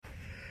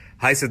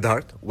Hi,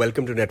 Siddharth.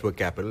 Welcome to Network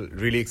Capital.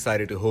 Really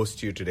excited to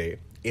host you today.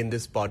 In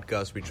this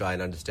podcast, we try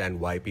and understand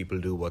why people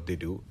do what they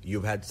do.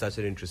 You've had such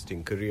an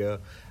interesting career.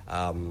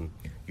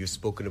 You've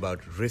spoken about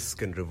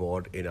risk and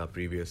reward in our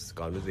previous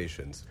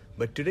conversations.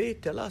 But today,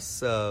 tell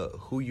us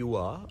who you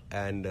are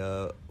and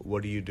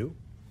what do you do?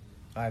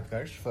 Hi,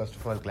 Utkarsh. First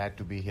of all, glad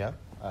to be here.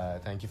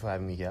 Thank you for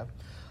having me here.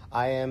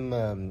 I am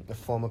a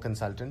former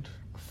consultant,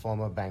 a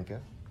former banker.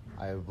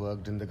 I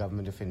worked in the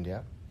government of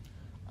India.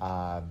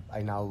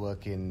 I now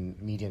work in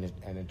media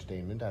and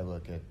entertainment. I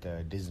work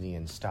at Disney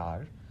and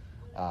Star.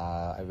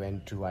 I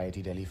went to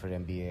IIT Delhi for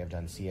MBA. I've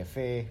done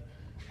CFA,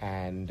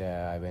 and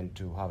I went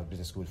to Harvard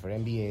Business School for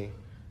MBA.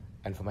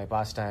 And for my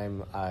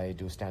pastime, I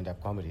do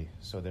stand-up comedy.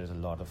 So there's a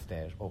lot of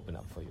there open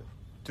up for you.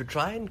 To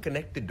try and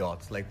connect the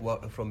dots, like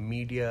what from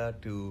media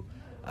to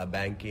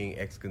banking,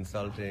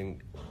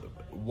 ex-consulting,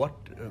 what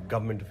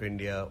government of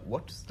India,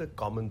 what's the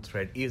common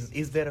thread?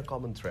 Is there a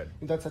common thread?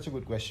 That's such a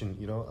good question.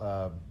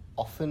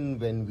 Often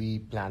when we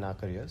plan our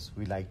careers,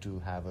 we like to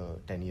have a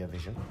 10-year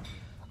vision.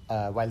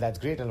 While that's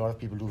great, and a lot of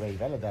people do very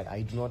well at that,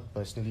 I do not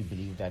personally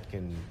believe that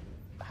can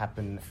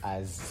happen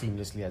as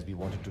seamlessly as we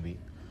want it to be.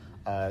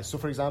 So,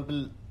 for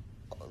example,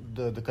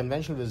 the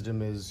conventional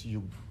wisdom is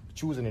you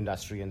choose an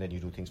industry and then you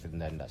do things within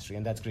that industry,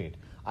 and that's great.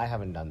 I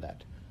haven't done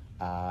that.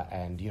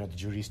 And the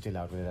jury's still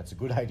out whether that's a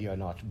good idea or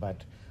not.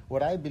 But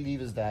what I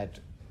believe is that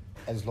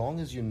as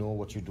long as you know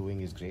what you're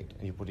doing is great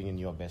and you're putting in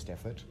your best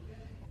effort,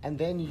 and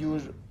then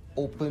you're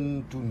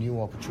open to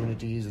new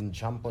opportunities and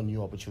jump on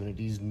new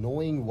opportunities,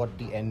 knowing what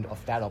the end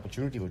of that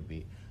opportunity would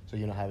be. So,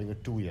 having a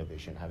 2-year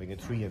vision, having a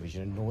 3-year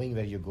vision, and knowing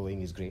where you're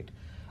going is great.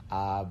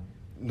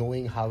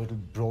 Knowing how it will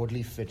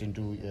broadly fit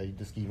into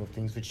the scheme of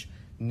things, which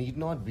need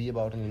not be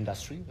about an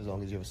industry, as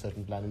long as you have a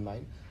certain plan in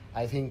mind.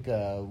 I think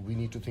we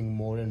need to think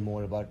more and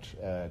more about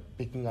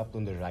picking up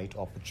on the right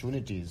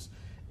opportunities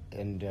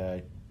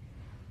and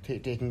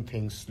taking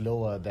things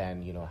slower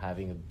than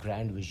having a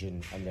grand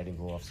vision and letting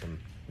go of some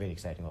very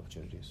exciting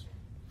opportunities.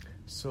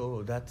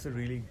 So that's a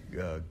really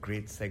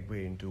great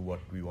segue into what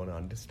we want to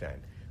understand.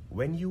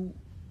 When you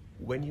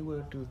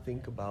were to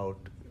think about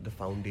the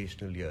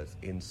foundational years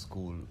in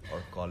school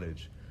or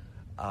college,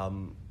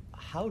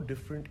 how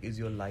different is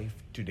your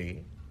life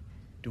today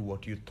to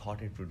what you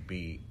thought it would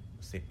be,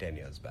 say, 10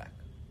 years back?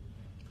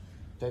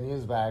 10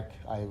 years back,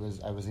 I was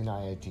in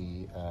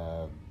IIT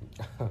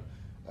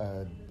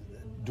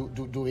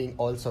doing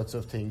all sorts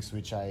of things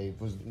which I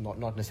was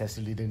not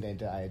necessarily didn't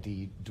enter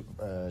IIT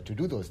to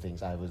do those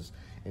things. I was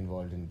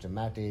involved in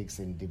dramatics,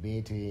 in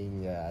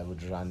debating. I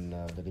would run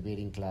the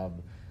debating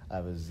club. I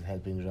was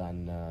helping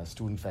run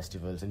student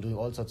festivals and doing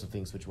all sorts of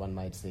things which one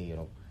might say,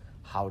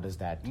 how does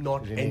that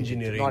not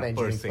engineering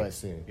per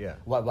se. Yeah.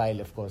 While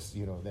of course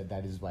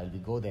that is why we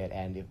go there,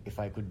 and if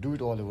I could do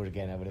it all over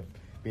again, I would have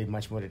paid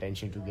much more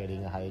attention to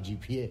getting a higher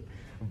GPA.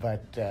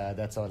 But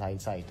that's all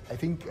hindsight. I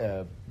think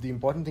the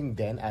important thing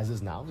then, as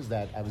is now, is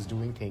that I was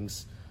doing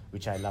things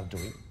which I love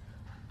doing,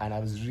 and I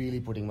was really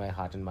putting my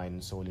heart and mind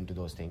and soul into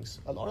those things.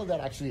 A lot of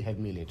that actually helped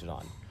me later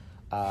on.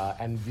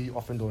 And we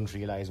often don't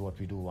realize what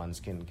we do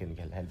once can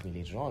help me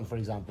later on. For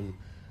example,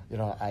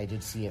 I did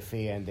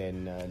CFA and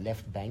then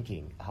left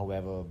banking.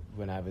 However,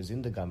 when I was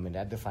in the government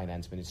at the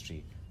finance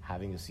ministry,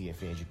 having a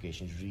CFA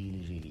education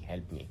really, really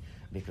helped me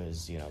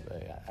because,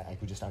 I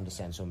could just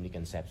understand so many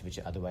concepts which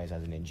otherwise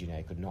as an engineer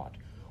I could not.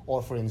 Or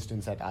for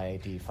instance, at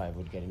IIT, if I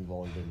would get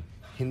involved in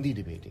Hindi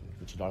debating,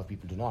 which a lot of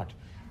people do not,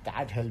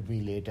 that helped me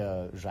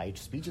later write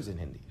speeches in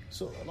Hindi.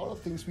 So a lot of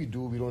things we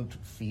do, we don't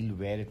feel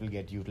where it will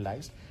get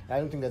utilized. I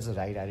don't think that's the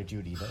right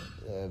attitude either.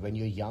 When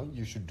you're young,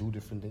 you should do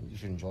different things. You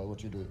should enjoy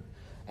what you're doing.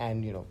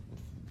 And,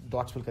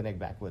 dots will connect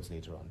backwards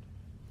later on.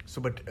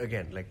 So, but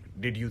again,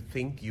 did you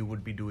think you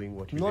would be doing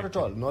what you did? Not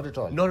at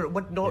all.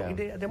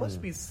 Yeah. There must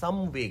be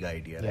some vague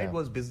idea, right? Yeah.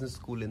 Was business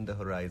school in the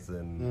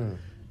horizon?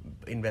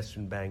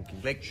 Investment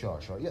banking? Sure.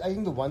 Yeah, I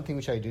think the one thing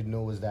which I did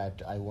know was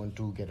that I want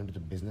to get into the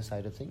business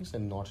side of things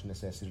and not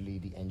necessarily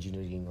the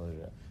engineering or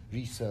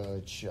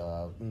research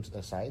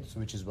sides,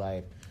 which is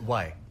why...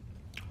 Why?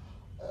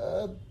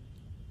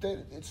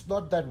 It's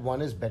not that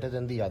one is better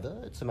than the other.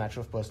 It's a matter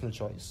of personal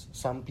choice.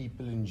 Some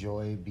people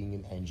enjoy being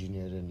an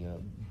engineer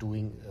and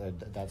doing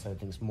that sort of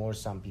things more.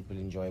 Some people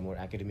enjoy a more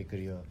academic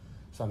career.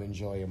 Some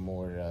enjoy a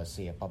more,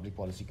 say, a public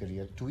policy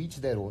career. To each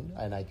their own,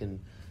 and I can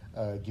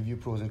give you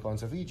pros and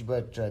cons of each.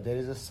 But there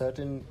is a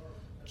certain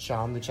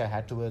charm which I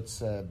had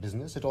towards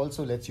business. It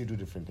also lets you do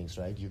different things,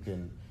 right? You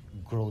can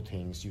grow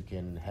things. You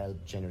can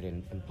help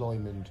generate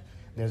employment.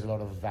 There's a lot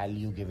of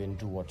value given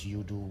to what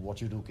you do. What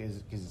you do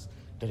is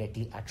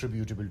directly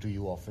attributable to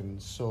you often.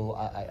 So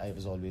I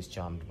was always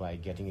charmed by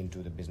getting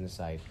into the business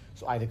side.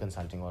 So either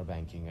consulting or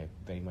banking, I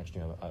very much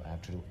knew I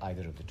have to do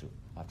either of the two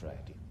after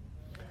IIT.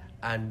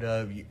 And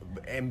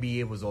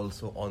MBA was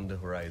also on the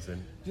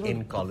horizon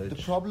in college.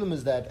 The problem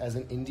is that as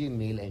an Indian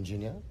male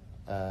engineer,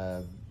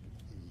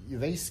 you're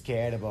very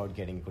scared about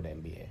getting a good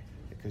MBA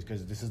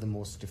because this is the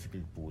most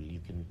difficult pool.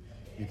 You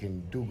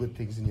can do good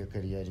things in your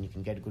career and you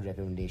can get good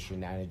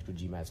recommendation and a good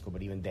GMAT score,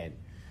 but even then,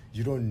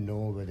 you don't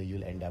know whether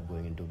you'll end up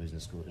going into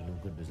business school,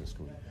 good business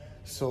school.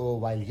 So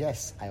while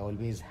yes, I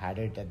always had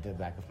it at the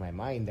back of my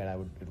mind that it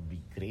would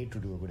be great to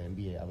do a good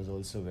MBA, I was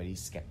also very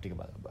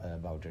skeptical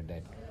about it,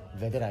 that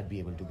whether I'd be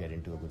able to get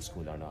into a good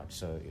school or not.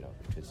 So it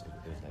was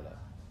like that.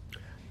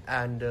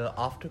 And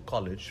after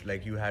college,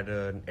 like you had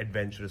an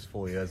adventurous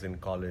 4 years in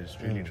college,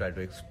 really tried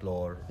to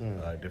explore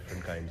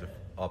different kinds of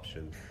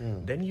options.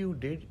 Then you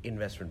did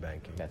investment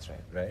banking. That's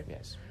right. Right?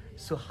 Yes.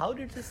 So how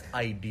did this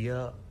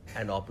idea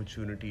and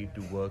opportunity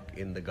to work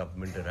in the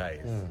government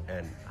arise,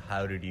 and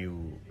how did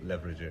you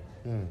leverage it?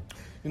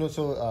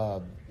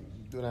 So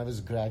when I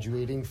was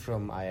graduating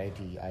from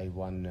IIT, I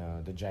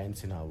won the Giant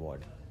Sinha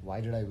Award. Why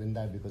did I win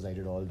that? Because I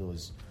did all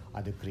those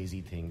other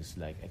crazy things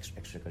like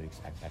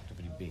extracurricular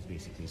activity,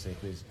 basically. So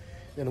it was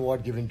an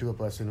award given to a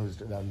person who's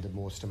done the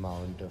most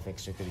amount of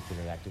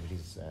extracurricular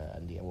activities,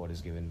 and the award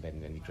is given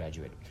when we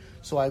graduate.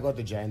 So I got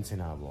the Giant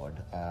Sinha Award.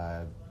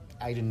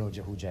 I didn't know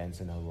who Giant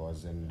Sinha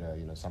was, and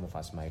some of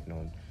us might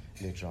know.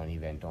 Later on, he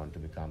went on to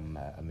become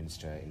a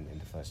minister in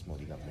the first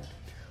Modi government.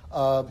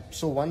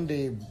 So one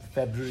day,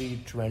 February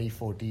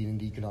 2014, in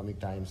the Economic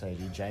Times, I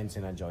read Giant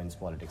Sinha joins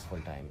politics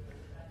full time.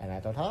 And I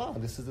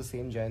thought, this is the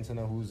same Giant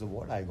Sinha whose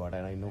award I got,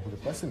 and I know who the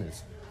person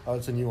is. I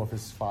also knew of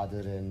his father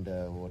and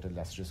what a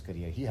lustrous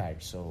career he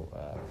had. So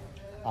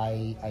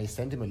I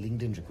sent him a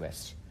LinkedIn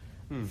request,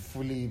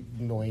 fully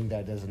knowing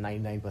that there's a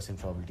 99%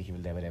 probability he will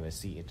never ever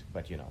see it,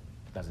 but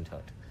doesn't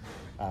hurt.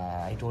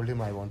 I told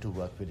him I want to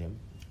work with him.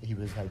 He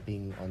was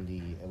helping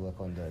work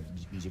on the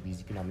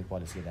BJP's economic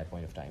policy at that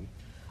point of time.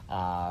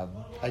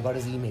 I got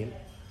his email.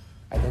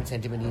 I then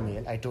sent him an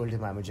email. I told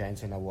him I'm a Giant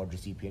Sinha Award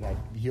recipient.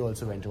 He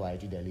also went to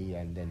IIT Delhi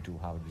and then to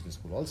Harvard Business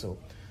School also.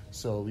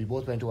 So we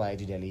both went to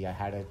IIT Delhi. I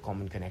had a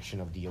common connection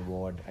of the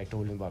award. I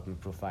told him about my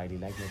profile. He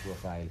liked my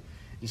profile.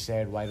 He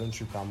said, why don't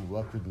you come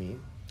work with me?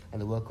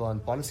 And the work on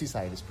policy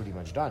side is pretty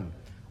much done.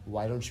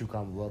 Why don't you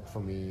come work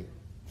for me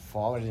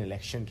for an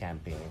election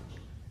campaign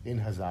in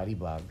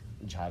Hazaribagh,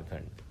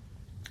 Jharkhand?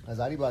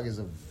 Hazaribagh is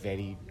a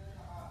very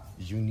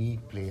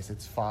unique place.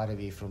 It's far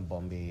away from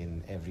Bombay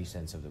in every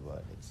sense of the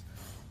word.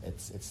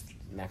 It's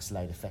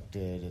Naxalite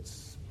affected,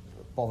 it's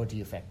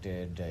poverty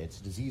affected, it's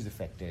disease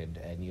affected,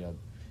 and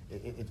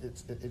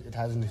it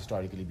hasn't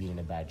historically been in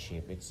a bad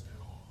shape. It's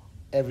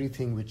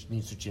everything which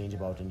needs to change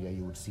about India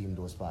you would see in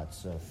those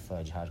parts of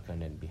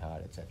Jharkhand and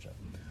Bihar, etc.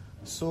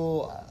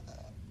 So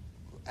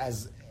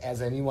as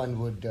anyone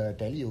would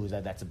tell you, is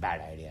that that's a bad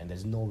idea, and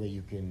there's no way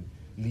you can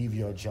leave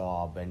your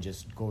job and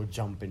just go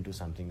jump into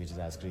something which is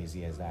as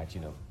crazy as that.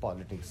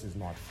 Politics is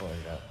not for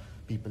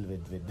people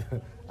with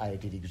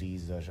IIT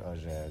degrees or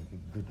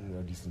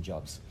good decent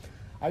jobs.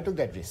 I took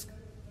that risk,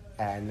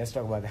 and let's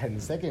talk about that in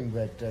a second.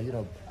 But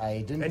I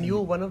didn't. And you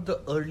were one of the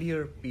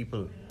earlier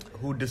people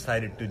who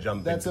decided to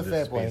jump That's into a fair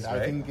this space, point.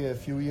 right? I think a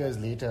few years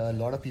later, a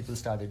lot of people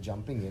started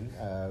jumping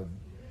in.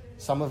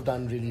 Some have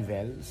done really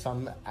well.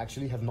 Some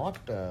actually have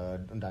not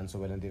done so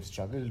well, and they've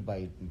struggled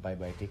by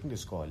taking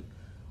this call.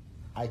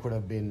 I could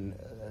have been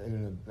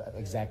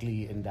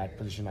exactly in that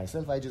position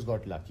myself. I just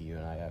got lucky.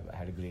 I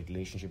had a great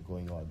relationship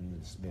going on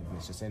with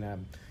Mr. Sinha.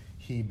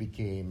 He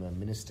became a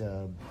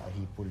minister.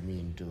 He pulled me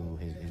into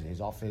his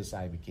office.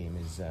 I became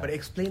his... But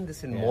explain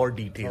this in more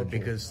detail, Okay.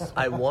 because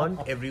I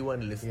want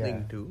everyone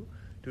listening to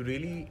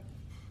really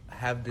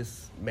have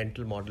this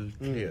mental model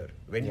clear.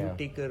 When you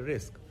take a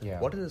risk,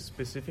 what are the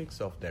specifics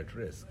of that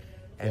risk?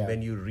 And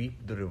when you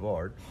reap the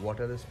reward,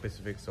 what are the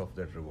specifics of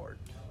that reward?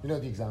 The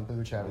example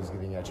which I was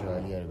giving at your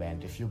earlier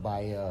event, if you buy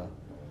a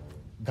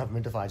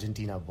Government of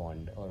Argentina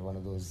bond or one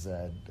of those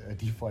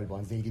default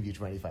bonds, they'll give you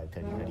 25,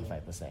 30,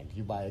 35%.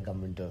 You buy a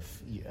Government of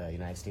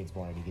United States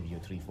bond, it'll give you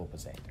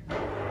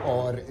 3-4%.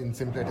 Or in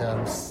simpler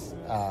terms,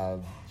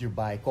 you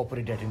buy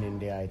corporate debt in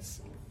India, it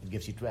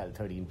gives you 12,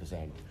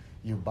 13%.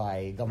 You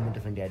buy Government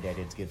of India debt,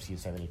 it gives you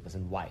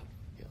 7-8%. Why?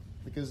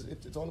 Because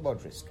it's all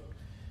about risk.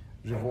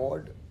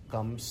 Reward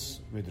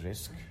comes with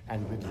risk,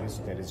 and with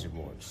risk there is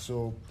reward.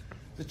 So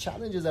the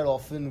challenge is that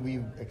often we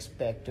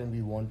expect and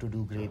we want to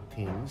do great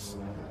things,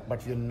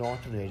 but we're not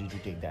ready to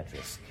take that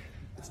risk.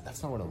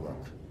 That's not going to work.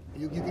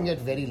 You can get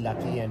very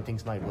lucky and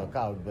things might work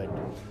out, but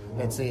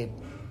let's say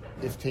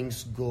if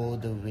things go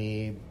the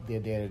way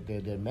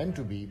they're meant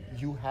to be,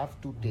 you have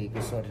to take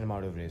a certain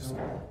amount of risk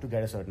to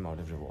get a certain amount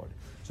of reward.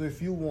 So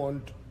if you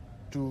want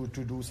to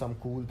do some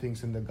cool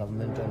things in the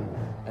government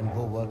and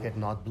go work at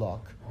North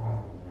Block,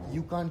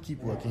 you can't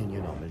keep working in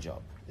your normal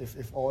job.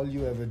 If all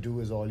you ever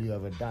do is all you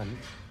ever done,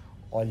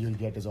 all you'll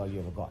get is all you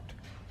ever got.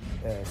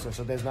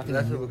 So there's nothing.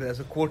 That's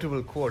a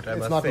quotable quote. I It's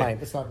must not say. mine.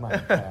 It's not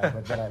mine.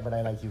 But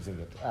I like using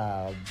it.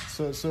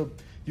 So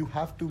you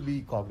have to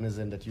be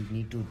cognizant that you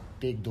need to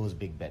take those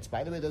big bets.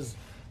 By the way,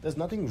 there's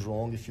nothing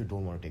wrong if you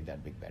don't want to take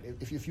that big bet.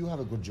 If you have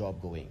a good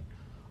job going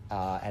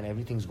and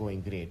everything's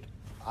going great,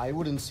 I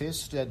would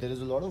insist that there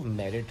is a lot of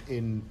merit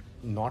in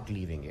not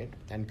leaving it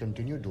and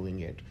continue doing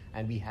it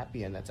and be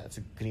happy, and that's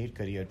a great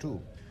career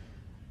too.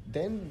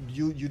 Then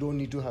you don't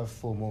need to have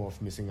FOMO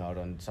of missing out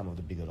on some of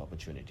the bigger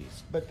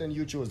opportunities. But then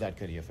you chose that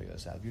career for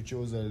yourself. You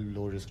chose a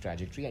low-risk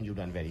trajectory and you've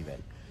done very well.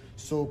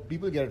 So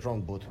people get it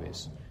wrong both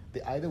ways.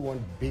 They either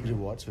want big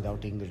rewards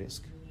without taking the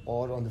risk,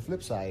 or on the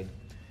flip side,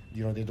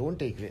 they don't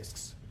take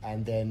risks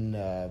and then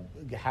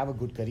have a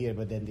good career,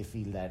 but then they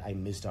feel that I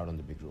missed out on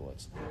the big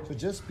rewards. So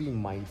just be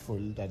mindful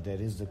that there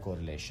is the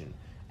correlation,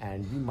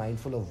 and be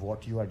mindful of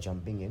what you are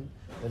jumping in.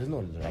 There is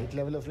no right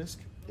level of risk.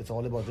 It's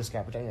all about risk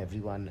appetite.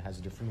 Everyone has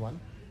a different one.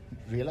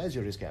 Realize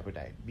your risk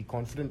appetite. Be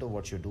confident of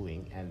what you're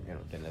doing, and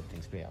then let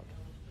things play out.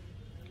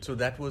 So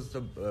that was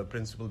the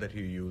principle that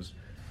you used.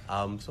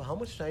 So how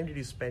much time did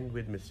you spend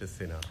with Mr.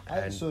 Sinha?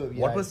 And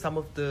what were some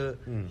of the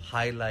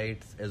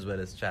highlights as well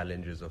as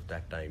challenges of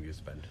that time you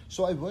spent?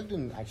 So I worked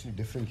in actually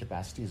different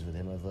capacities with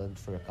him. I worked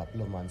for a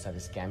couple of months at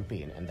his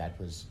campaign, and that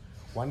was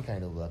one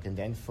kind of work. And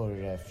then for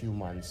a few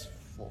months,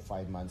 4 or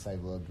 5 months, I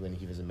worked when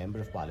he was a member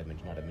of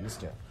parliament, not a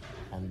minister.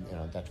 And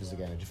that was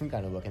again a different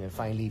kind of work. And then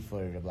finally,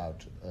 for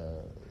about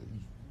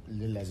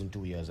little less than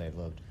 2 years, I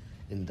worked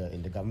in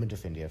the government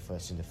of India,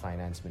 first in the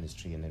finance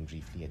ministry and then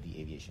briefly at the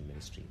aviation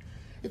ministry.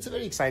 It's a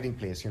very exciting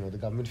place, the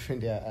government of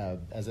India.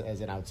 As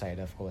an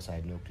outsider, of course, I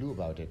had no clue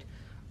about it.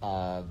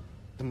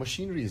 The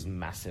machinery is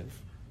massive,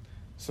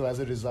 so as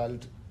a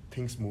result,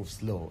 things move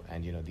slow.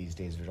 And these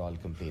days we're all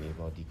complaining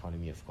about the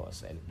economy, of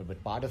course.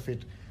 But part of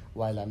it,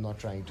 while I'm not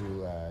trying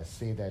to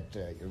say that,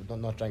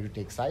 not trying to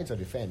take sides or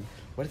defend,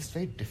 but it's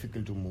very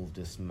difficult to move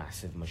this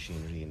massive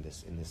machinery in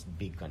this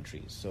big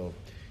country. So.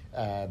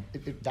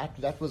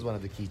 That was one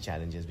of the key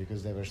challenges,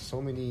 because there were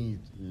so many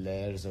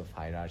layers of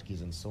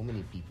hierarchies and so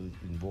many people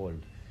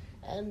involved.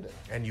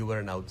 And you were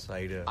an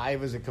outsider. I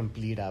was a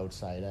complete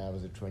outsider. I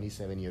was a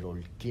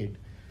 27-year-old kid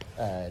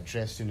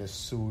dressed in a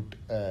suit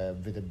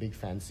with a big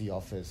fancy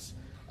office.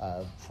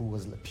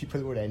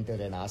 People would enter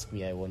and ask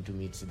me, I want to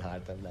meet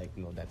Siddharth. I'm like,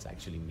 no, that's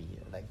actually me.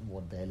 Like,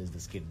 what the hell is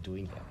this kid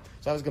doing here?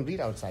 So I was a complete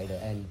outsider.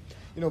 And,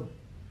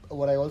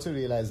 what I also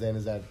realized then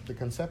is that the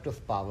concept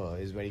of power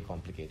is very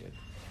complicated.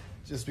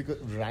 Just because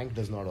rank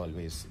does not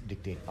always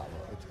dictate power.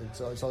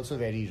 It's also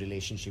very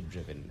relationship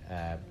driven.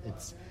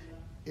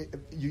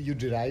 You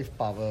derive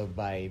power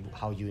by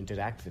how you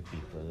interact with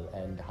people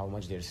and how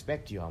much they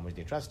respect you, how much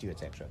they trust you,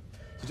 etc.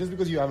 So just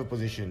because you have a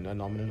position, a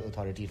nominal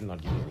authority, it will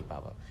not give you any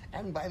power.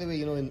 And by the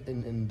way,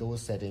 in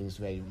those settings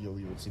where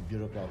you would see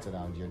bureaucrats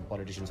around you and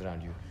politicians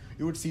around you,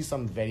 you would see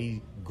some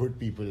very good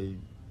people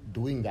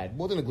doing that,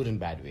 both in a good and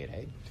bad way,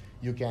 right?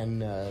 You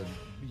can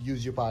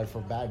use your power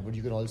for bad, but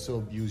you can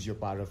also use your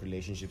power of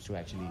relationships to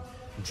actually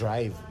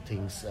drive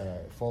things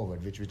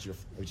forward,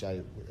 which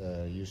I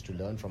used to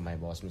learn from my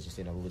boss, Mr.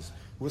 Sinha, who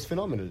was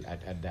phenomenal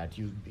at that.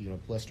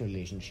 Personal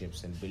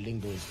relationships and building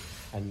those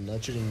and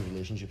nurturing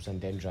relationships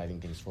and then driving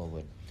things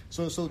forward.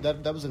 So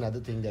that was another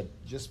thing, that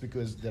just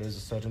because there is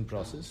a certain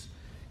process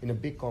in a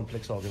big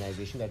complex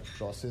organization, that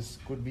process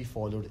could be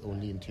followed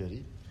only in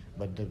theory,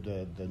 but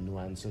the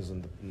nuances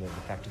and the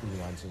practical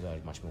nuances are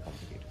much more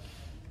complicated.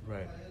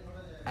 Right.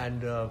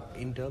 And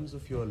in terms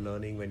of your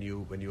learning when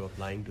you're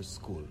applying to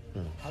school,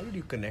 how did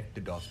you connect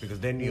the dots? Because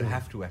then you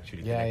have to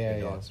actually connect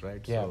the dots,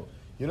 right? Yeah.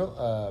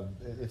 So,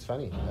 it's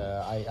funny.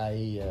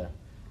 I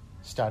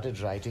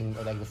started writing,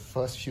 like the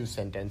first few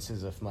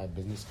sentences of my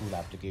business school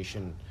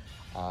application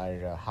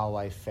are how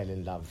I fell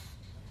in love.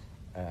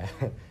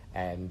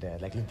 And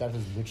that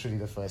was literally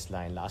the first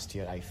line. Last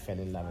year I fell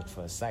in love at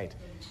first sight.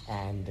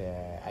 And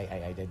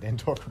I then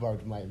talk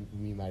about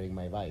me marrying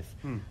my wife.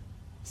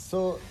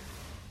 So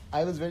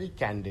I was very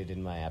candid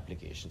in my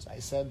applications. I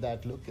said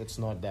that, look, it's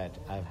not that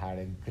I've had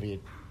a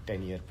great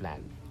 10-year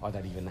plan or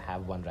that I even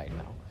have one right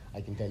now.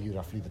 I can tell you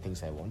roughly the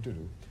things I want to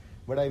do.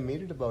 But I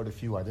made it about a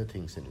few other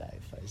things in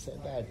life. I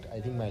said that I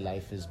think my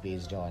life is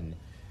based on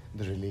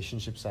the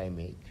relationships I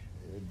make,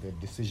 the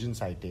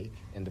decisions I take,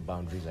 and the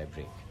boundaries I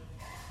break.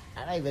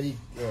 And I very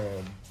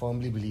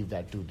firmly believe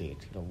that to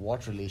date.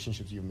 What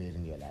relationships you've made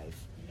in your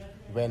life?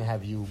 When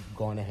have you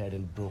gone ahead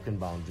and broken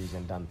boundaries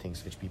and done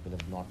things which people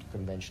have not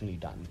conventionally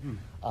done?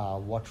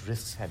 What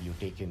risks have you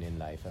taken in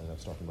life, as I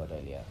was talking about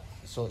earlier?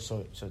 So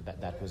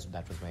that was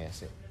my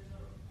essay.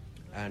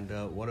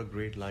 And what a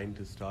great line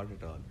to start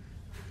it on.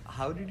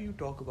 How did you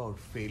talk about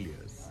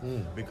failures?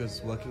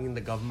 Because working in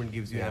the government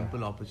gives you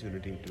ample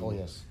opportunity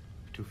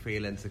to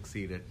fail and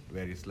succeed at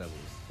various levels.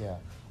 Yeah.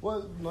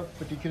 Well, not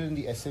particularly in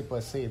the essay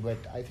per se, but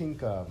I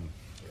think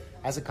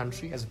as a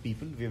country, as a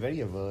people, we're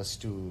very averse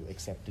to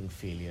accepting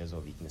failures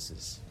or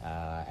weaknesses.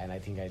 And I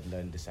think I'd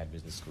learned this at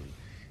business school.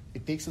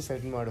 It takes a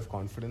certain amount of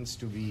confidence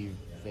to be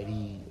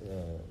very,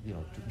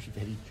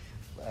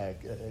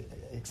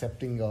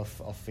 accepting of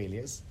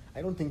failures.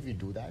 I don't think we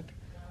do that.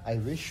 I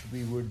wish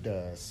we would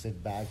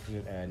sit back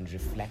and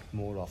reflect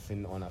more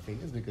often on our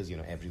failures, because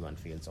everyone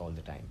fails all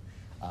the time.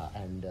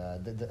 And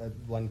the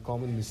one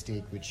common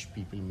mistake which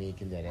people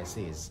make in their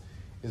essays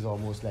is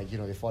almost like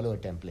they follow a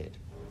template.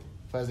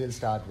 First they'll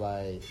start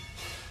by,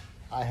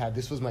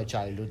 this was my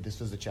childhood, this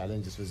was the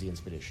challenge, this was the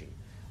inspiration.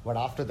 But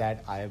after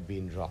that, I have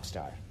been rock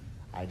star.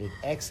 I did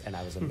X and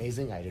I was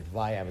amazing. I did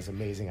Y, I was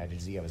amazing. I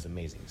did Z, I was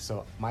amazing.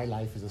 So my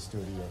life is a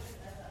story of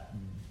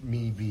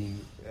me being,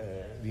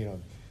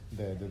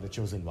 the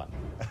chosen one.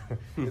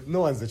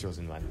 No one's the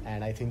chosen one.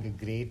 And I think a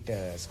great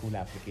school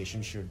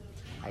application should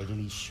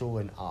ideally show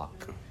an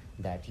arc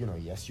that,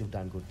 yes, you've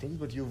done good things,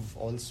 but you've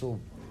also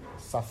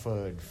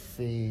suffered,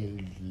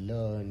 failed,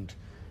 learned,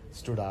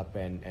 stood up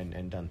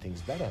and done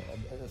things better.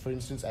 For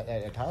instance,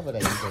 at Harvard, I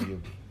can tell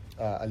you,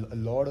 a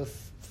lot of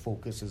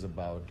focus is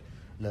about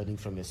learning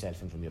from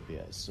yourself and from your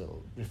peers.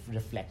 So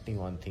reflecting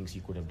on things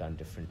you could have done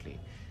differently.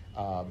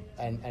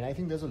 And I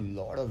think there's a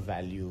lot of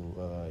value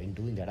in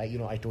doing that.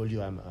 I told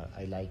you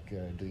I like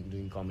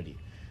doing comedy.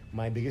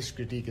 My biggest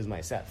critique is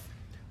myself.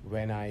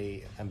 When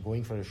I am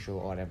going for a show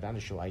or I've done a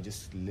show, I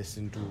just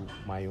listen to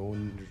my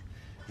own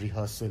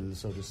rehearsal,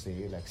 so to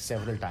say, like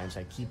several times.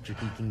 I keep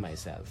critiquing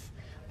myself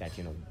that,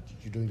 you're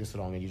doing this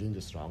wrong and you're doing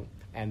this wrong,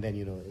 and then,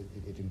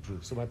 it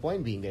improves. So my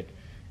point being that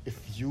if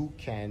you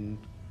can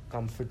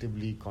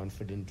comfortably,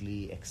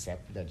 confidently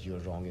accept that you're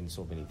wrong in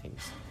so many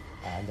things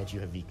and that you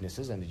have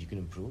weaknesses and that you can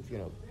improve,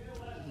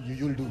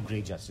 you'll do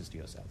great justice to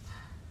yourself.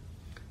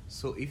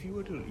 So if you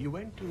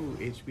went to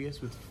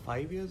HBS with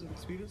 5 years of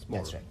experience? More?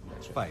 That's right.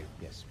 5?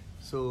 Yes.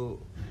 So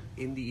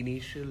in the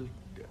initial,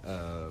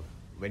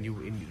 when you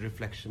were in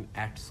reflection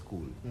at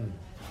school,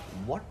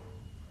 what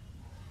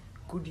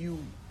could you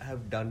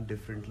have done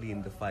differently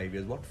in the 5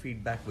 years? What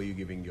feedback were you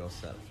giving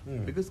yourself?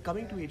 Because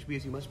coming to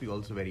HBS, you must be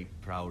also very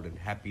proud and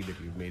happy that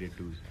you've made it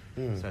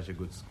to such a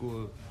good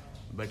school.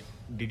 But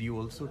did you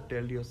also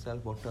tell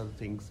yourself what are the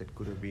things that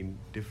could have been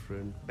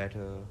different,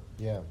 better?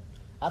 Yeah,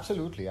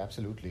 absolutely. I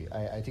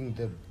think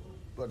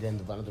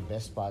one of the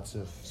best parts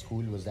of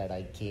school was that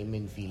I came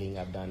in feeling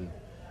I've done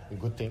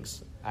good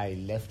things. I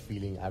left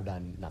feeling I've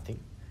done nothing.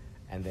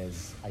 And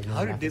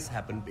how did this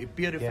happen?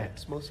 Peer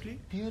effects mostly?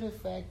 Peer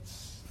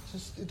effects.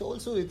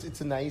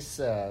 It's a nice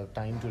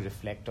time to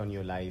reflect on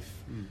your life,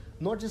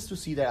 not just to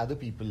see that other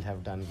people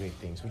have done great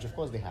things, which of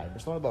course they have. But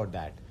it's not about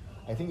that.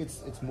 I think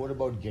it's more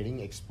about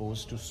getting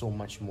exposed to so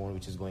much more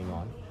which is going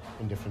on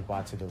in different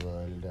parts of the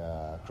world,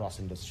 across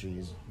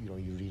industries.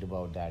 You read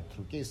about that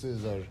through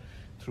cases or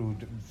through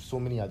so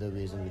many other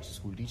ways in which the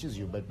school teaches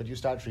you. But you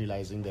start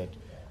realizing that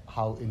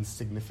how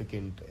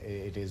insignificant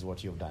it is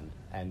what you've done,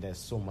 and there's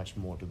so much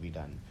more to be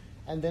done.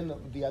 And then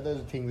the other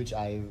thing which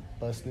I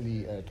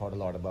personally thought a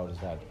lot about is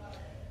that,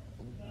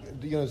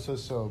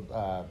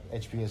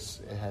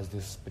 HBS has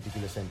this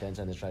particular sentence,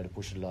 and they try to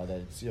push it a lot,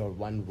 that it's your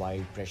one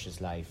wide, precious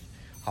life.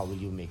 How will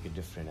you make it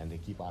different? And they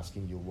keep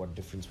asking you, what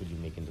difference will you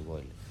make in the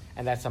world?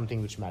 And that's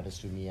something which matters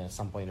to me. At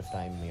some point of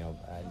time,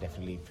 I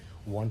definitely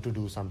want to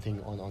do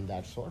something on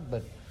that sort.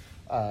 But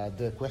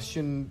the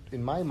question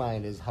in my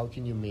mind is, how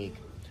can you make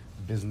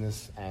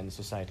business and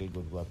societal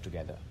good work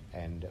together?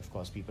 And of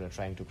course, people are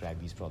trying to crack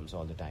these problems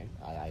all the time.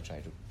 I try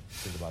to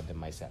think about them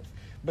myself.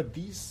 But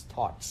these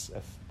thoughts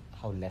of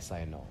how less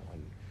I know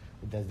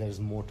and there's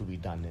more to be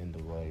done in the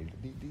world,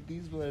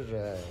 these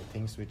were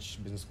things which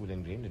business school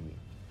ingrained in me.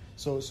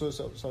 So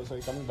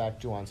coming back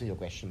to answer your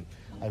question,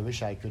 I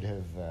wish I could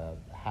have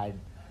had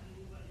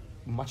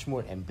much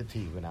more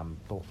empathy when I'm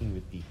talking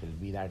with people,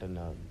 be that in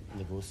a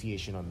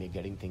negotiation or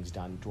getting things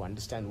done, to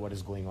understand what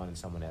is going on in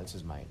someone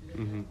else's mind.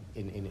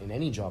 In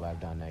any job I've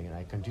done,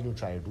 I continue to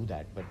try to do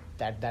that. But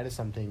that is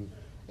something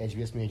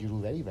HBS made you do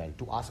very well,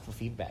 to ask for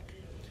feedback,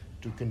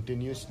 to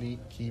continuously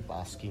keep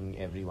asking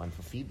everyone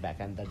for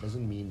feedback. And that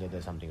doesn't mean that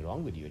there's something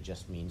wrong with you. It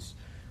just means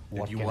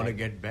that you want to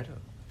get better.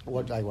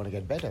 What I want to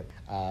get better,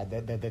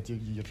 that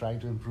you're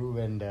trying to improve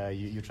and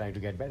you're trying to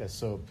get better.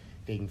 So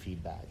taking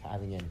feedback,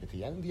 having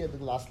empathy,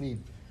 and lastly,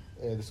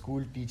 the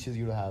school teaches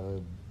you to have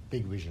a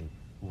big vision.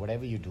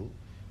 Whatever you do,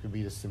 it could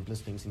be the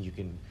simplest things, and you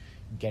can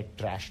get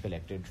trash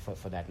collected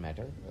for that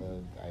matter.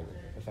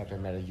 In fact, I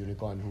met a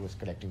unicorn who was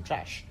collecting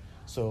trash.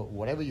 So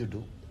whatever you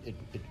do, it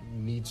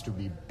needs to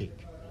be big.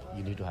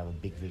 You need to have a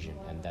big vision,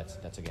 and that's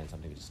again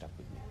something which stuck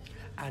with me.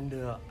 And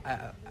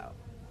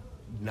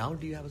now,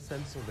 do you have a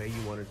sense of where you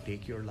want to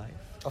take your life?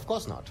 Of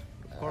course not.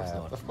 Of course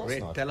not. Of course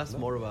Great. not. Tell us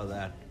more about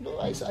that.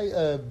 No,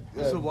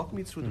 so walk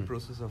me through the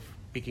process of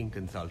picking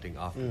consulting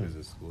after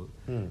business school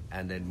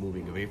and then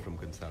moving away from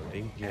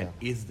consulting. Yeah. And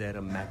is there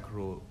a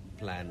macro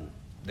plan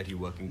that you're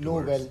working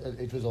towards? No, well,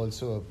 it was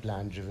also a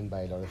plan driven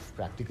by a lot of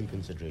practical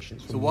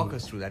considerations. So walk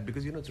us through that,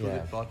 because through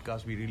the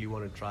podcast we really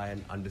want to try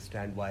and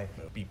understand why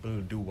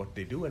people do what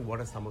they do and what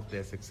are some of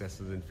their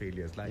successes and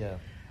failures.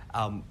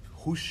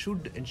 Who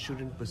should and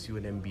shouldn't pursue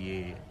an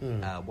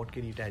MBA? What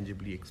can you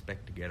tangibly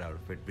expect to get out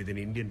of it with an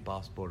Indian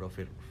passport of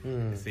it,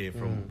 say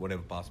from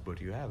whatever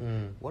passport you have?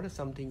 What are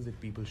some things that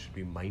people should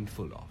be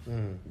mindful of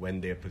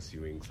when they're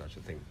pursuing such a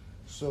thing?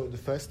 So the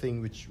first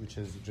thing which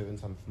has driven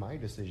some of my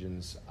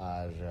decisions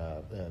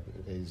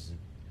is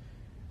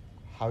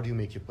how do you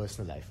make your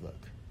personal life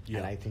work? Yeah.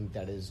 And I think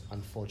that is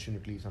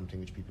unfortunately something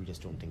which people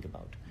just don't think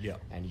about. Yeah.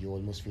 And you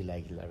almost feel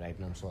like right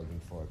now I'm solving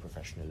for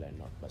professional and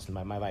not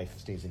personal. My wife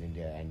stays in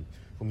India, and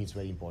for me it's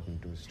very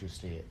important to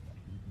stay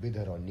with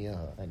her or near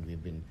her, and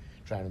we've been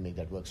trying to make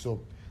that work. So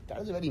that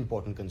is a very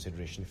important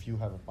consideration. If you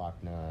have a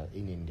partner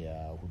in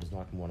India who does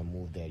not want to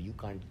move there, you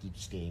can't keep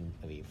staying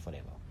away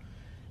forever.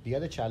 The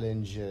other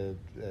challenge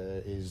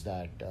is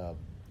that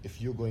if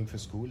you're going for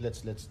school,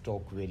 let's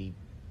talk very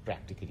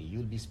practically.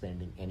 You'll be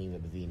spending anywhere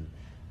between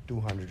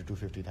 200 to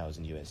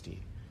 250,000 USD.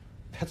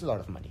 That's a lot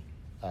of money,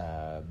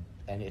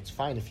 and it's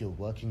fine if you're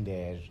working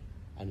there,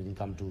 and you can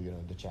come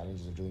to the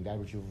challenges of doing that.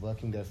 But if you're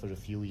working there for a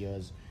few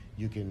years,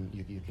 you can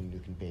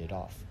pay it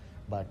off.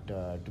 But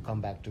to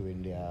come back to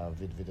India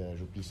with a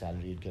rupee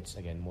salary, it gets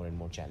again more and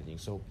more challenging.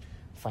 So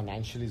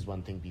financial is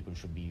one thing people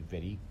should be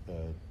very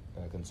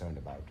concerned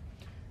about.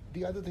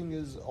 The other thing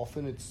is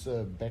often it's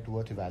bet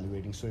worth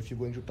evaluating. So if you're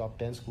going to top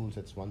 10 schools,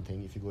 that's one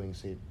thing. If you're going,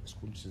 say,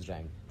 school which is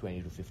ranked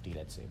 20 to 50,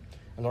 let's say,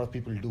 a lot of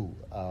people do.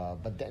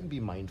 But then be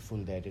mindful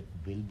that it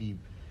will be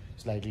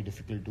slightly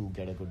difficult to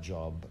get a good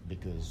job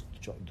because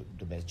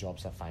the best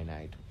jobs are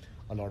finite.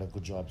 A lot of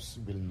good jobs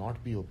will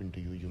not be open to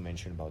you. You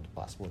mentioned about the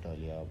passport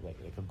earlier, like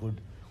a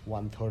good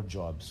 1/3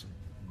 jobs,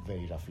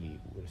 very roughly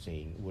we're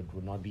saying,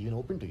 would not be even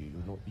open to you.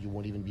 You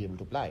won't even be able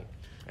to apply.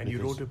 And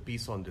you wrote a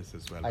piece on this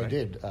as well, right? I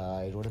did.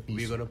 I wrote a piece.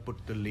 We're going to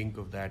put the link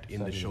of that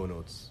in the show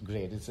notes.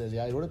 Great. It says,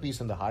 I wrote a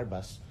piece on the hard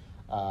bus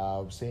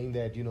saying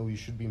that, you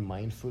should be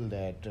mindful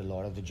that a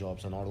lot of the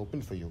jobs are not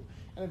open for you.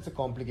 And it's a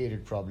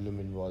complicated problem,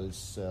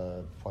 involves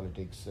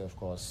politics, of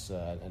course,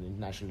 and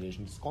international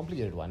relations. It's a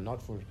complicated one,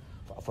 not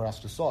for us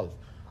to solve.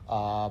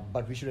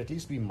 But we should at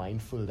least be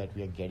mindful that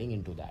we are getting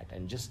into that.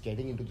 And just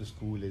getting into the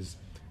school is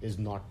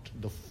not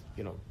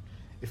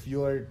if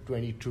you're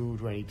 22,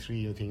 23,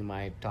 you think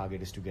my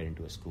target is to get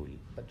into a school.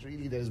 But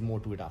really there is more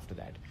to it after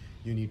that.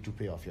 You need to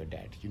pay off your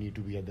debt. You need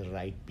to be at the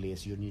right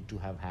place. You need to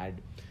have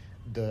had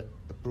the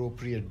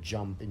appropriate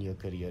jump in your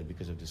career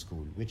because of the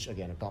school, which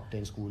again, a top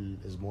 10 school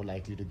is more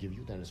likely to give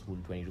you than a school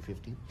 20 to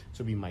 50.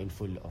 So be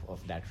mindful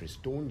of that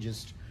risk. Don't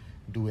just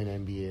do an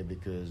MBA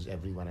because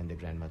everyone and their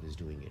grandmother is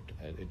doing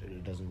it.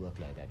 It doesn't work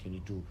like that. You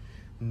need to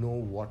know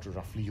what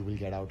roughly you will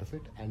get out of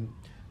it. And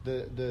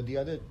the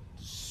other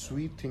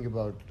sweet thing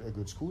about a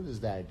good school is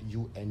that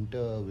you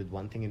enter with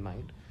one thing in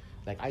mind.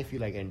 Like I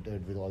feel like I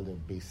entered with all the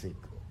basic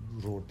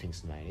road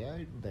things in mind. Yeah,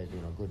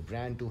 that good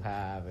brand to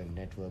have and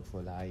network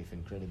for life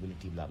and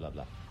credibility, blah blah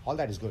blah. All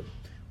that is good.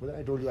 But then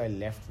I told you I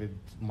left with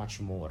much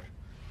more.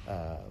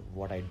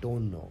 What I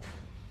don't know,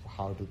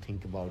 how to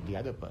think about the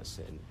other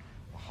person,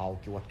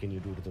 what can you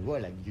do to the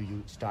world? Like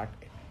you start,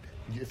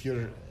 if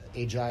you're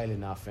agile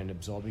enough and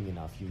absorbing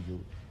enough,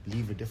 you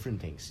leave with different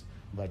things.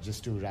 But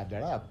just to wrap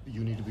that up,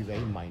 you need to be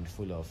very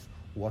mindful of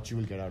what you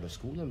will get out of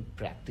school and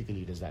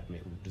practically does that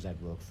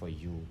work for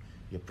you,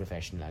 your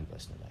professional and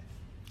personal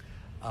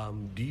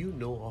life. Do you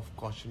know of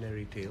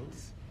cautionary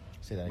tales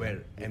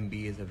where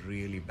MBAs have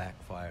really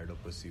backfired or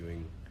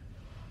pursuing?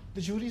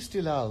 The jury's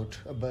still out,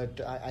 but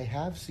I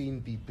have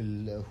seen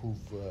people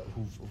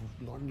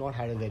who've not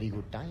had a very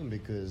good time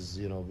because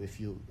if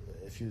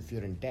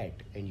you're in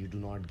debt and you do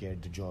not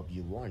get the job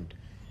you want,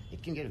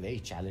 it can get very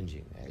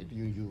challenging. Right?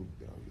 You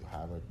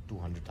have a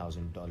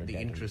 $200,000 debt. The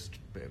interest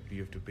you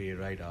have to pay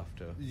right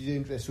after.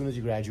 As soon as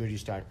you graduate, you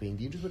start paying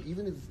the interest. But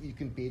even if you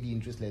can pay the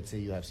interest, let's say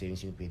you have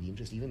savings, you can pay the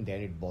interest. Even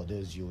then, it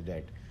bothers you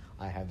that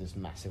I have this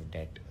massive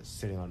debt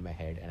sitting on my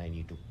head and I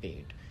need to pay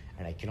it.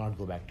 And I cannot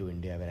go back to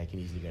India where I can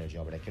easily get a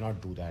job, but I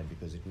cannot do that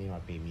because it may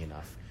not pay me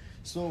enough.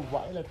 So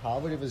while at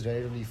Harvard it was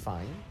relatively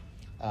fine,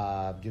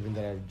 given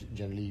there are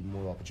generally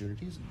more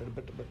opportunities,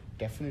 but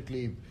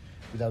definitely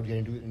without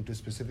getting into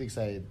specifics,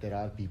 there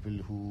are people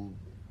who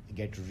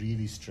get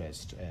really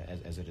stressed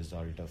as a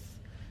result of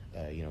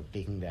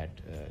taking that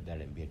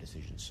MBA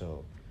decision.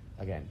 So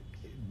again,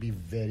 be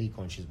very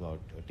conscious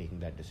about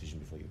taking that decision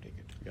before you take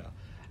it. Yeah,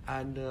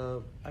 and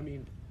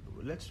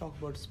let's talk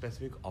about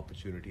specific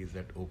opportunities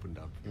that opened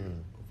up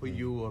for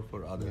you or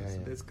for others.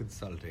 Yeah. There's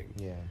consulting,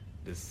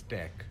 there's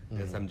tech,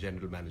 there's some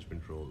general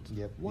management roles.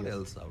 What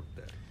else out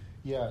there?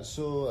 Yeah,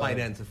 so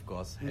finance, of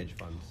course, hedge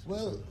funds.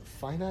 Well,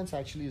 finance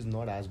actually is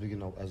not as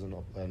big as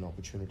an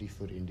opportunity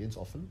for Indians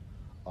often,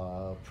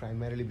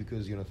 primarily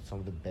because some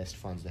of the best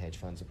funds, the hedge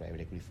funds, the private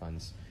equity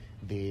funds,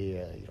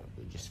 they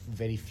just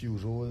very few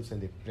roles,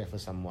 and they prefer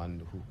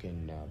someone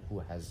who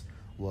has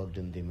worked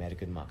in the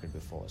American market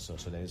before. So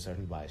there is a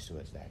certain bias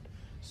towards that.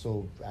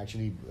 So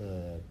actually,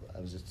 I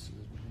was just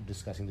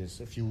discussing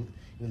this. In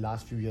the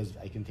last few years,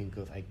 I can think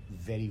of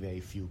very, very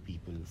few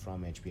people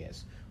from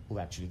HBS who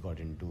actually got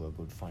into a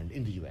good fund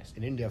in the US.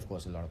 In India, of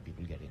course, a lot of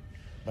people get in.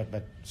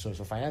 But so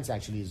finance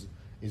actually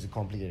is a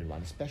complicated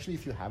one, especially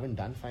if you haven't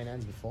done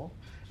finance before.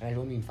 And I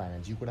don't mean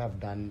finance. You could have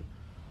done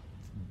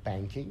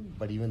banking,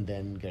 but even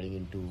then, getting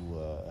into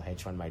a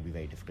hedge fund might be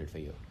very difficult for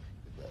you.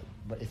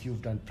 But if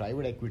you've done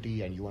private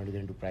equity and you want to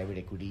get into private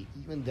equity,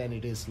 even then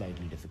it is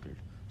slightly difficult.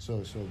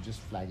 So just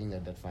flagging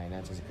that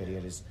finance as a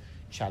career is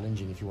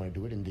challenging if you want to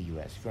do it in the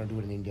US. If you want to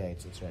do it in India,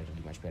 it's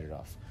relatively much better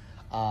off.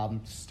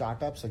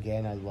 Startups,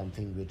 again, are one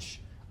thing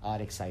which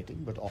are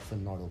exciting, but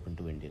often not open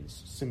to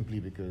Indians, simply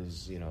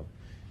because,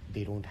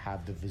 they don't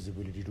have the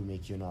visibility to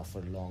make you an offer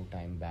a long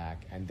time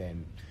back, and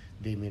then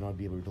they may not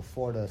be able to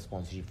afford a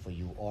sponsorship for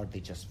you, or they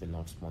just will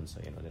not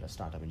sponsor. They're a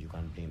startup and you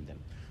can't blame them.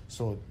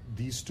 So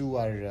these two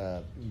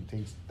are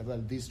things.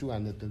 Well, these two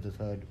and the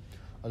third,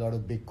 a lot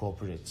of big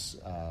corporates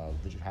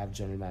which have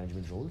general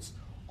management roles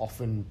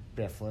often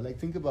prefer,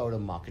 think about a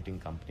marketing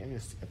company,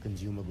 a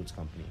consumer goods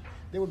company.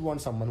 They would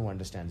want someone who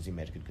understands the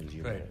American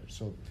consumer. Right.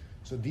 So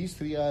these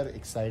three are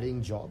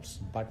exciting jobs,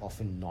 but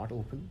often not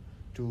open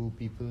to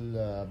people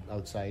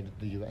outside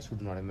the US who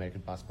do not have American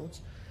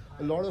passports.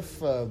 A lot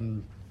of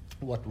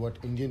what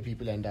Indian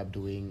people end up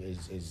doing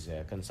is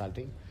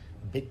consulting,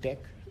 big tech,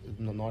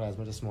 not as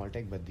much as small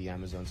tech, but the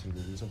Amazons and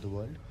Googles of the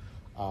world,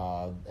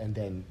 and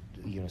then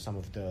some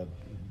of the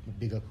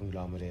bigger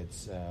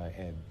conglomerates,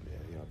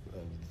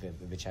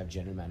 which have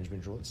general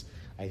management roles.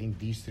 I think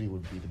these three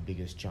would be the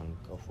biggest chunk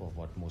of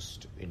what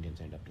most Indians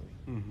end up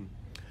doing. Mm-hmm.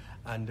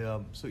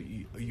 And so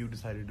you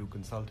decided to do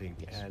consulting,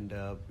 Yes. and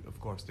of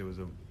course there was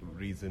a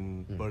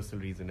reason,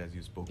 personal reason, as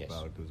you spoke Yes.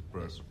 about. There was a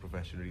Yes.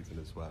 professional reason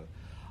as well.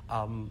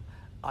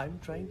 I'm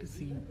trying to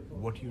see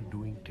what you're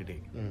doing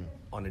today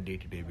on a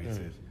day-to-day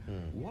basis.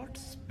 What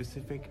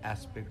specific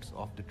aspects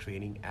of the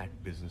training at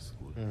business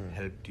school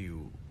helped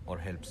you or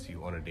helps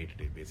you on a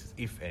day-to-day basis,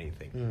 if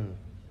anything?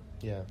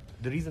 Yeah.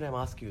 The reason I'm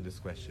asking you this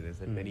question is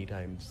that many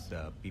times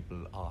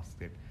people ask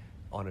that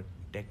on a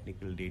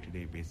technical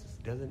day-to-day basis,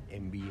 does an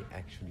MBA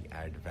actually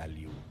add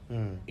value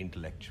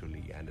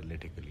intellectually,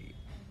 analytically?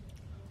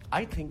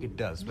 I think it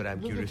does, but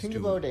I'm curious The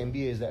thing to... about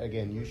MBA is that,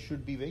 again, you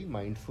should be very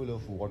mindful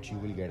of what you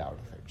will get out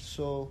of it.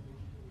 So,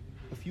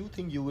 if you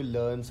think you will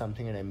learn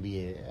something at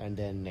MBA and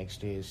then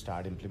next day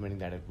start implementing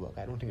that at work,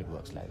 I don't think it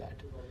works like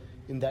that.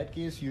 In that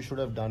case, you should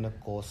have done a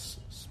course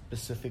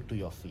specific to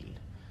your field.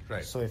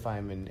 Right. So, if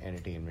I'm in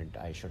entertainment,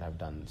 I should have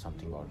done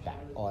something about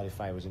that. Or if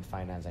I was in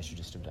finance, I should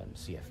just have done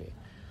CFA.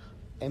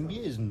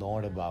 MBA is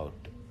not about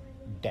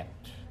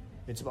depth,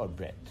 it's about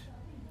breadth.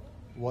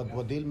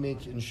 What they'll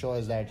ensure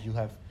is that you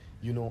have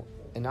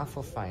enough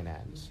of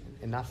finance,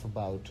 enough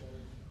about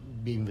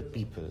being with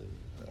people,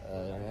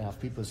 enough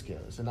people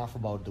skills, enough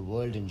about the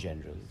world in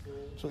general.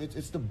 So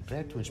it's the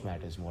breadth which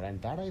matters more,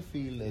 and that I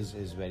feel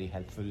is very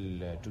helpful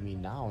to me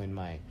now in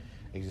my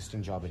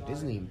existing job at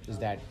Disney. Is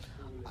that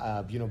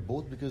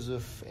both because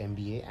of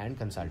MBA and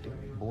consulting,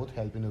 both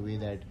help in a way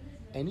that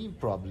any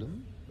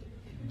problem,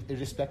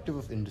 irrespective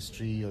of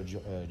industry or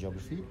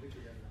geography,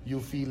 you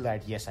feel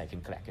that yes, I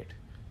can crack it,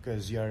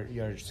 because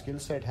your skill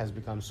set has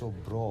become so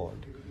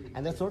broad.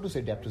 And that's not to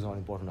say depth is not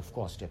important. Of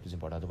course, depth is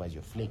important. Otherwise,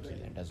 you're flaky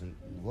and it doesn't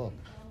work.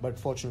 But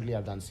fortunately,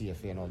 I've done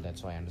CFA and all that,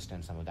 so I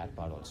understand some of that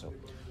part also.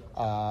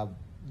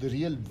 The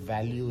real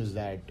value is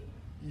that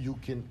you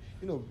can,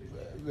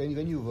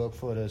 when you work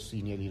for a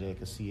senior leader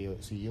like a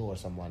CEO or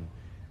someone,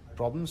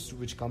 problems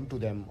which come to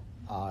them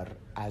are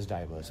as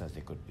diverse as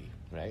they could be,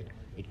 right?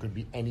 It could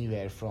be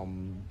anywhere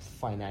from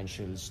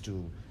financials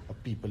to a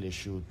people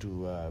issue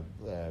to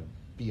a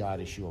PR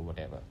issue or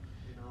whatever.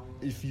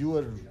 If you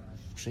are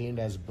trained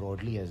as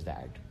broadly as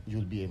that,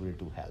 you'll be able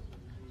to help.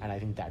 And I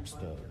think that's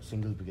the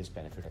single biggest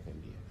benefit of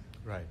MBA.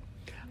 Right.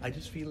 I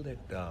just feel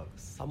that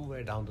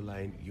somewhere down the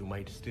line, you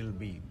might still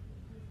be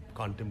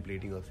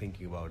contemplating or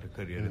thinking about a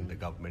career in the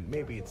government.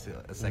 Maybe it's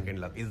a second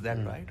love. Is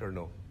that right or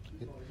no?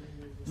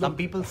 Some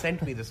people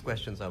sent me this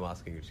question, so I'm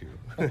asking it to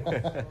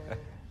you.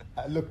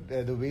 Look,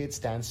 the way it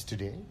stands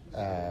today,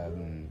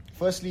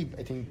 firstly,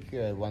 I think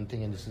one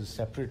thing, and this is a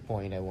separate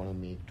point I want to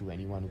make to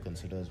anyone who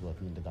considers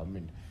working in the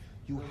government,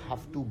 you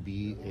have to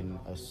be in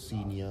a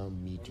senior,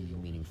 meaty,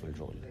 meaningful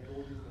role.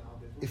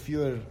 If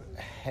you're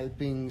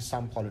helping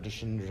some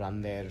politician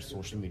run their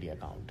social media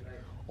account,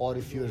 or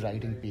if you're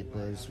writing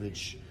papers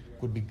which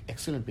could be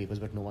excellent papers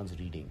but no one's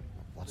reading,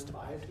 what's the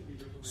point?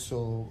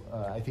 So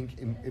I think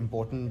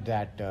important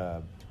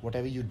that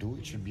whatever you do,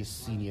 it should be a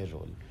senior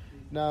role.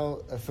 Now,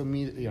 for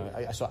me,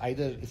 so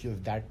either if you're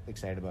that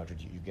excited about it,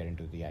 you get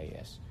into the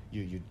IAS,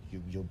 you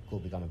go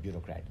become a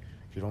bureaucrat.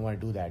 If you don't want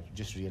to do that,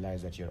 just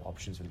realize that your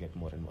options will get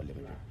more and more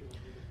limited.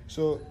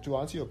 So to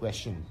answer your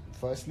question,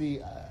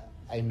 firstly,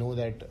 I know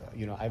that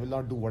I will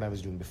not do what I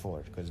was doing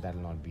before, because that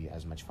will not be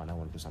as much fun. I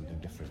want to do something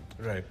different.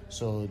 Right.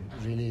 So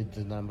really,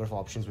 the number of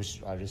options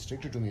which are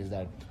restricted to me is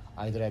that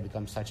either I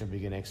become such a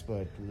big an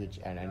expert,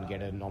 and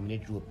get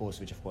nominated to a post,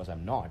 which of course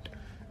I'm not.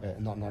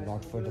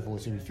 Not for the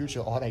foreseeable future,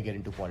 or I get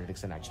into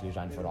politics and actually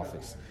run for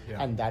office.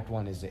 Yeah. And that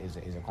one is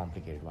a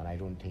complicated one. I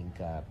don't think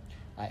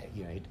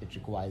it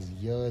requires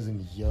years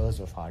and years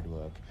of hard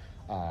work.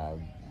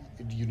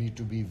 You need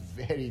to be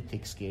very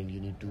thick-skinned.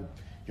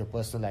 Your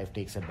personal life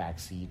takes a back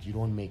seat. You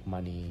don't make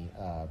money.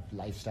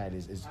 Lifestyle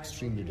is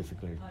extremely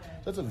difficult.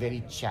 So it's a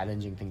very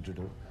challenging thing to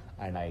do,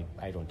 and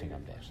I don't think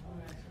I'm there.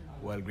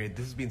 Well, great.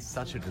 This has been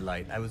such a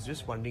delight. I was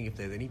just wondering if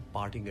there's any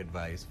parting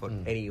advice for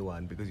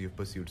anyone, because you've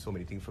pursued so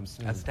many things, from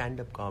a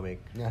stand-up comic,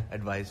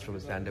 advice from a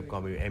stand-up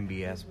comic,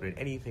 MBA aspirant,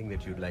 anything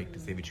that you'd like to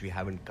say which we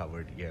haven't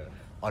covered here,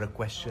 or a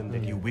question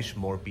that you wish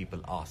more people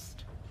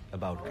asked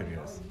about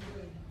careers.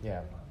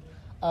 Yeah.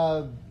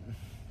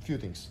 Few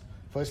things.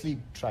 Firstly,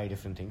 try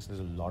different things. There's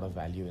a lot of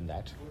value in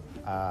that.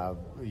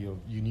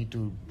 You need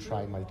to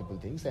try multiple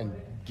things and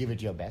give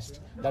it your best.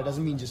 That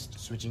doesn't mean just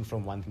switching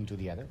from one thing to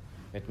the other.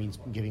 That means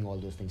giving all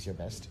those things your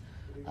best.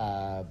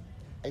 I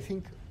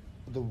think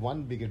the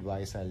one big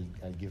advice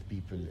I'll give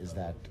people is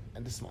that,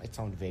 and this might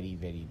sound very,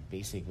 very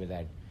basic, but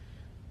that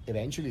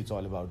eventually it's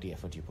all about the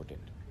effort you put in.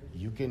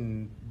 You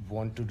can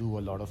want to do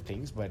a lot of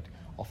things, but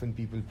often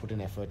people put in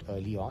effort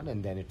early on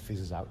and then it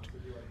fizzes out.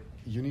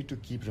 You need to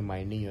keep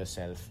reminding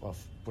yourself of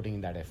putting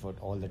in that effort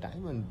all the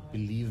time, and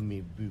believe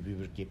me, we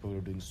were capable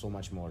of doing so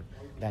much more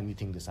than we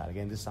think this are.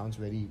 Again, this sounds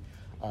very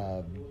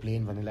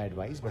plain vanilla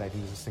advice, but I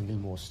think it's the single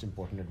most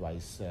important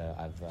advice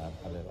I've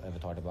ever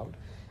thought about.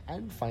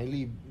 And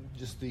finally,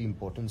 just the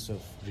importance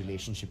of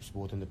relationships,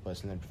 both on the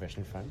personal and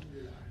professional front.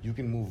 You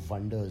can move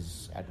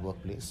wonders at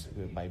workplace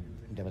by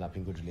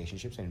developing good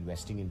relationships and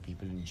investing in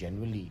people and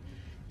generally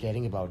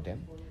caring about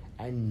them.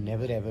 And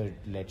never ever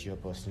let your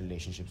personal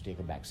relationships take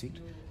a backseat.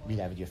 Be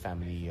that with your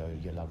family,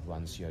 your loved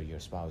ones, your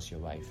spouse, your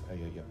wife, or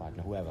your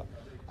partner, whoever.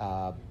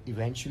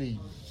 Eventually,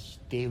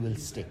 they will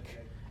stick.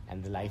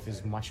 And the life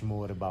is much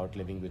more about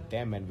living with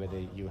them and whether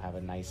you have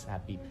a nice,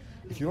 happy.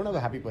 If you don't have a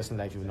happy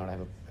personal life, you will not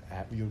have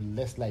you're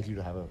less likely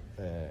to have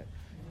a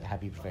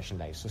happy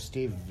professional life. So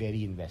stay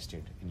very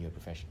invested in your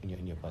profession,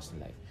 in your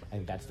personal life.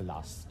 And that's the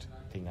last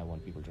thing I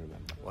want people to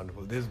remember.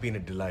 Wonderful. This has been a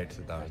delight,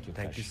 Siddharth.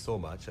 Thank you so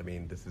much. I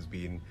mean, this has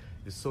been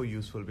so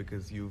useful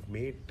because you've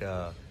made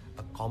a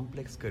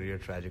complex career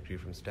trajectory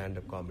from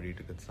stand-up comedy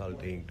to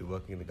consulting to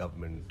working in the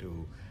government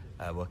to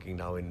working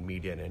now in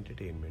media and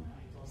entertainment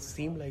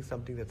seem like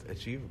something that's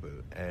achievable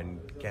and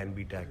can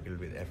be tackled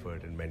with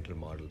effort and mental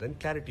models and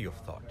clarity of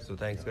thought. So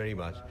thanks very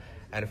much.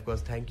 And of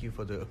course, thank you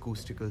for the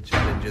acoustical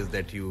challenges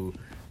that you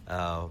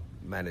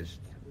managed.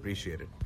 Appreciate it.